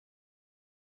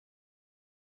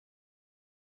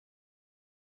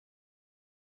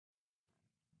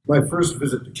My first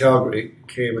visit to Calgary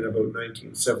came in about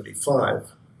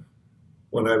 1975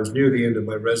 when I was near the end of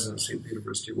my residency at the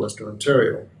University of Western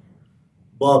Ontario.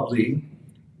 Bob Lee,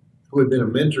 who had been a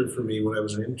mentor for me when I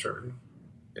was an intern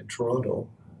in Toronto,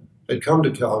 had come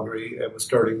to Calgary and was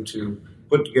starting to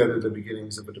put together the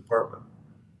beginnings of a department.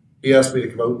 He asked me to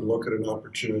come out and look at an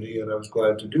opportunity, and I was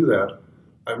glad to do that.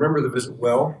 I remember the visit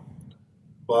well.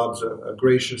 Bob's a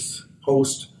gracious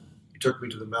host. He took me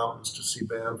to the mountains to see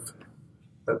Banff.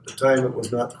 At the time, it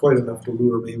was not quite enough to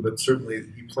lure me, but certainly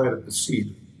he planted the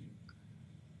seed.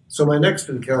 So my next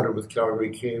encounter with Calgary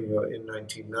came in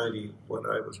 1990 when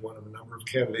I was one of a number of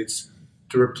candidates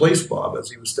to replace Bob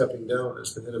as he was stepping down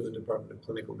as the head of the Department of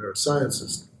Clinical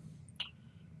Neurosciences.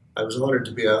 I was honored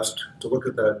to be asked to look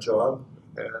at that job,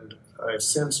 and I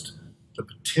sensed the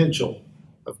potential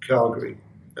of Calgary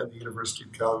and the University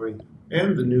of Calgary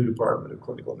and the new Department of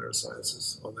Clinical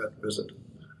Neurosciences on that visit.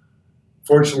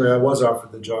 Fortunately, I was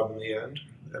offered the job in the end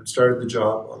and started the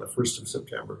job on the 1st of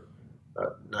September,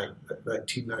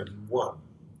 1991.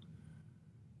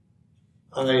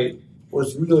 I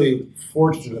was really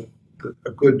fortunate that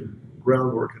a good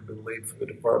groundwork had been laid for the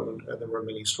department, and there were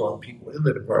many strong people in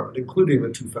the department, including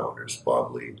the two founders,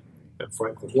 Bob Lee and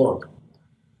Frank LeBlanc.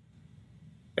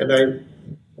 And I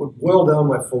would boil down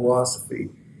my philosophy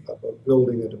about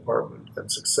building a department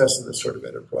and success in this sort of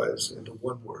enterprise into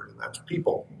one word, and that's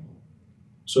people.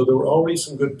 So there were already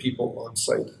some good people on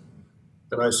site,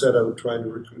 and I set out trying to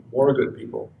recruit more good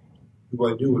people who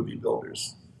I knew would be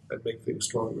builders and make things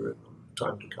stronger in the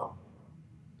time to come.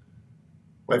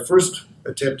 My first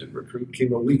attempt at recruit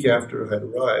came a week after I had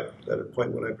arrived, at a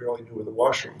point when I barely knew where the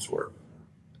washrooms were.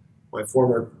 My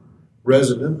former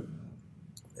resident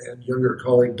and younger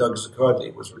colleague, Doug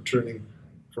Zakodny, was returning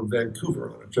from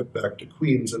Vancouver on a trip back to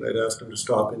Queens, and I'd asked him to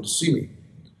stop in to see me.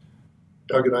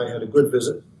 Doug and I had a good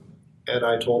visit, and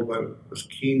I told him I was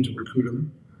keen to recruit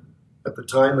him. At the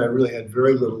time, I really had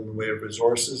very little in the way of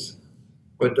resources,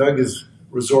 but Doug is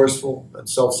resourceful and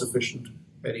self-sufficient,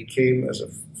 and he came as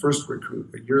a first recruit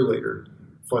a year later,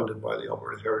 funded by the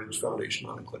Alberta Heritage Foundation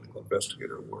on a clinical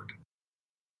investigator award.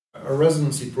 Our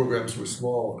residency programs were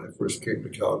small when I first came to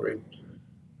Calgary.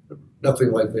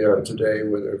 Nothing like they are today,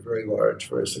 where they're very large,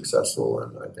 very successful,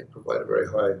 and I think provide a very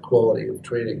high quality of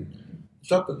training. It's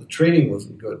not that the training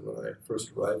wasn't good when I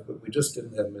first arrived, but we just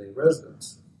didn't have many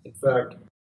residents. In fact,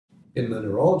 in the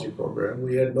neurology program,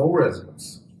 we had no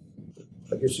residents.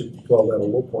 I guess you could call that a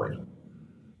low point.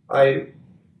 I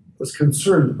was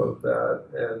concerned about that,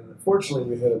 and fortunately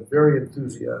we had a very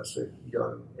enthusiastic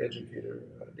young educator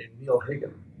named Neil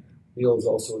Hagan. Neil is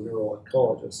also a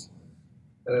neuro-oncologist,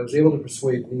 and I was able to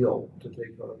persuade Neil to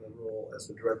take on the role as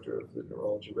the director of the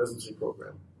neurology residency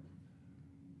program.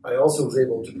 I also was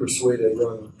able to persuade a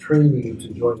young trainee to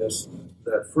join us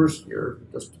that first year,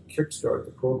 just to kickstart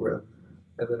the program,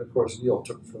 and then of course Neil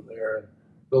took it from there and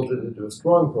built it into a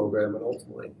strong program and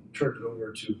ultimately turned it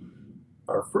over to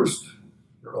our first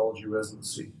neurology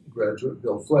residency graduate,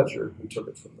 Bill Fletcher, who took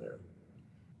it from there.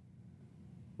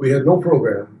 We had no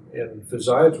program in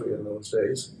physiatry in those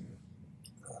days.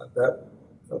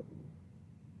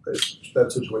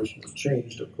 That situation has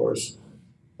changed, of course,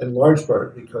 in large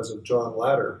part because of John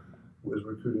Latter, who was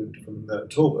recruited from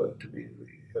Manitoba to be the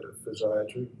head of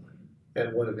physiatry,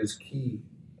 and one of his key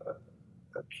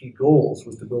goals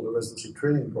was to build a residency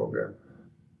training program.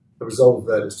 The result of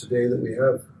that is today that we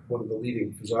have one of the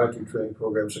leading physiatry training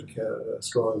programs in Canada, a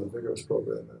strong and vigorous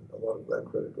program, and a lot of that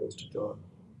credit goes to John.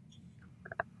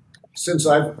 Since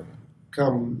I've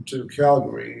come to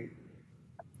Calgary,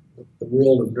 the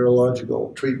world of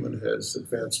neurological treatment has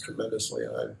advanced tremendously,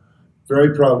 and I'm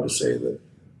very proud to say that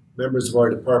members of our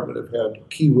department have had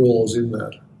key roles in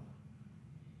that.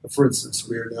 For instance,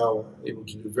 we are now able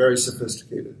to do very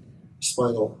sophisticated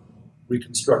spinal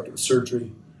reconstructive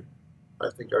surgery. I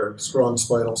think our strong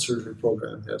spinal surgery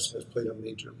program has played a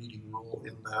major leading role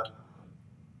in that.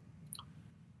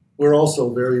 We're also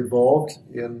very involved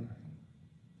in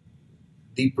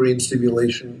deep brain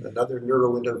stimulation and other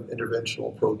neurointerventional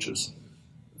approaches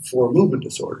for movement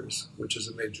disorders, which is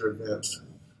a major advance.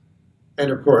 And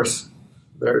of course,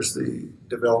 there's the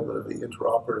development of the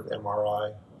intraoperative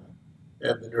MRI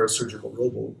and the neurosurgical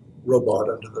robot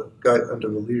under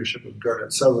the leadership of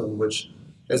Garnet Sutherland, which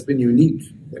has been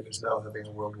unique and is now having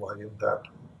a worldwide impact.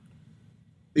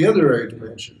 The other area to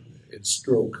mention is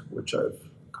stroke, which I've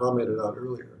commented on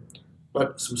earlier,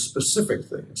 but some specific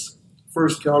things.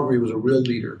 First, Calgary was a real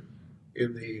leader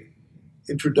in the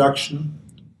introduction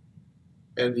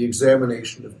and the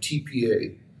examination of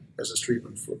TPA as a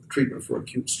treatment for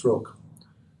acute stroke.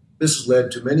 This has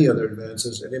led to many other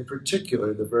advances, and in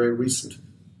particular, the very recent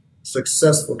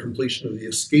successful completion of the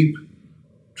ESCAPE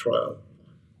trial,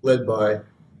 led by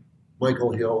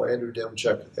Michael Hill, Andrew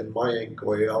Demchuk, and Mayank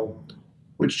Goyal,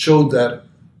 which showed that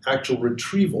actual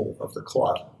retrieval of the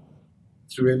clot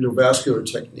through endovascular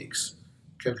techniques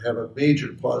can have a major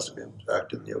positive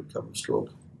impact in the outcome of stroke.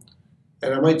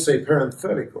 And I might say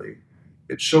parenthetically,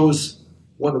 it shows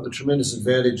one of the tremendous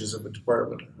advantages of the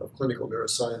Department of Clinical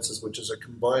Neurosciences, which is a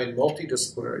combined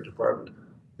multidisciplinary department,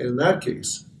 and in that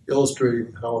case,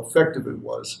 illustrating how effective it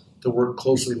was to work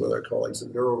closely with our colleagues in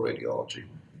neuroradiology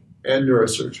and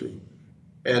neurosurgery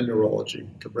and neurology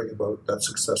to bring about that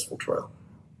successful trial.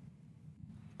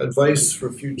 Advice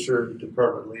for future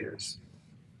department leaders.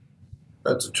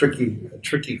 That's a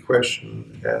tricky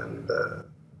question, and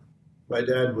my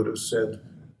dad would have said,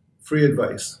 free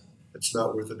advice, it's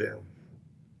not worth a damn.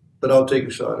 But I'll take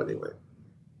a shot anyway.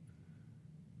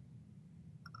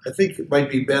 I think it might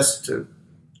be best to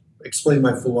explain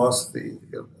my philosophy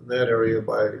in that area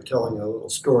by telling a little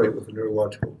story with a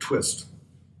neurological twist.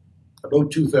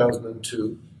 About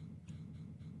 2002,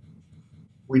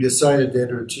 we decided to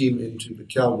enter a team into the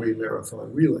Calgary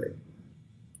Marathon Relay.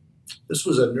 This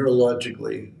was a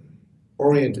neurologically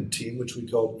oriented team, which we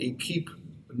called Équipe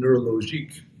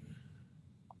Neurologique.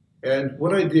 And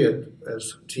what I did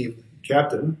as team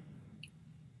captain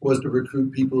was to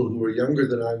recruit people who were younger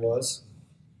than I was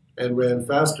and ran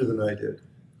faster than I did.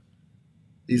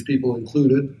 These people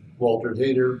included Walter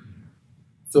Hader,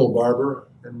 Phil Barber,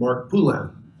 and Mark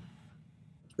Poulin.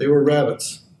 They were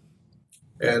rabbits.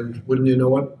 And wouldn't you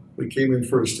know it, we came in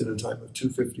first in a time of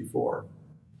 2:54.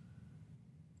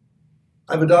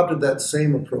 I've adopted that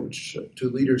same approach to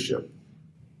leadership,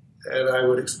 and I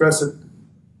would express it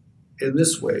in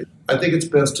this way. I think it's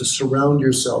best to surround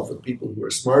yourself with people who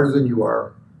are smarter than you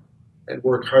are and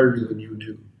work harder than you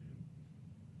do.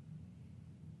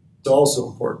 It's also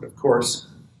important, of course,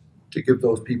 to give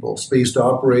those people space to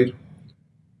operate,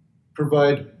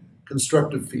 provide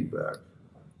constructive feedback,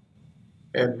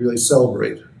 and really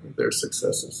celebrate their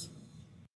successes.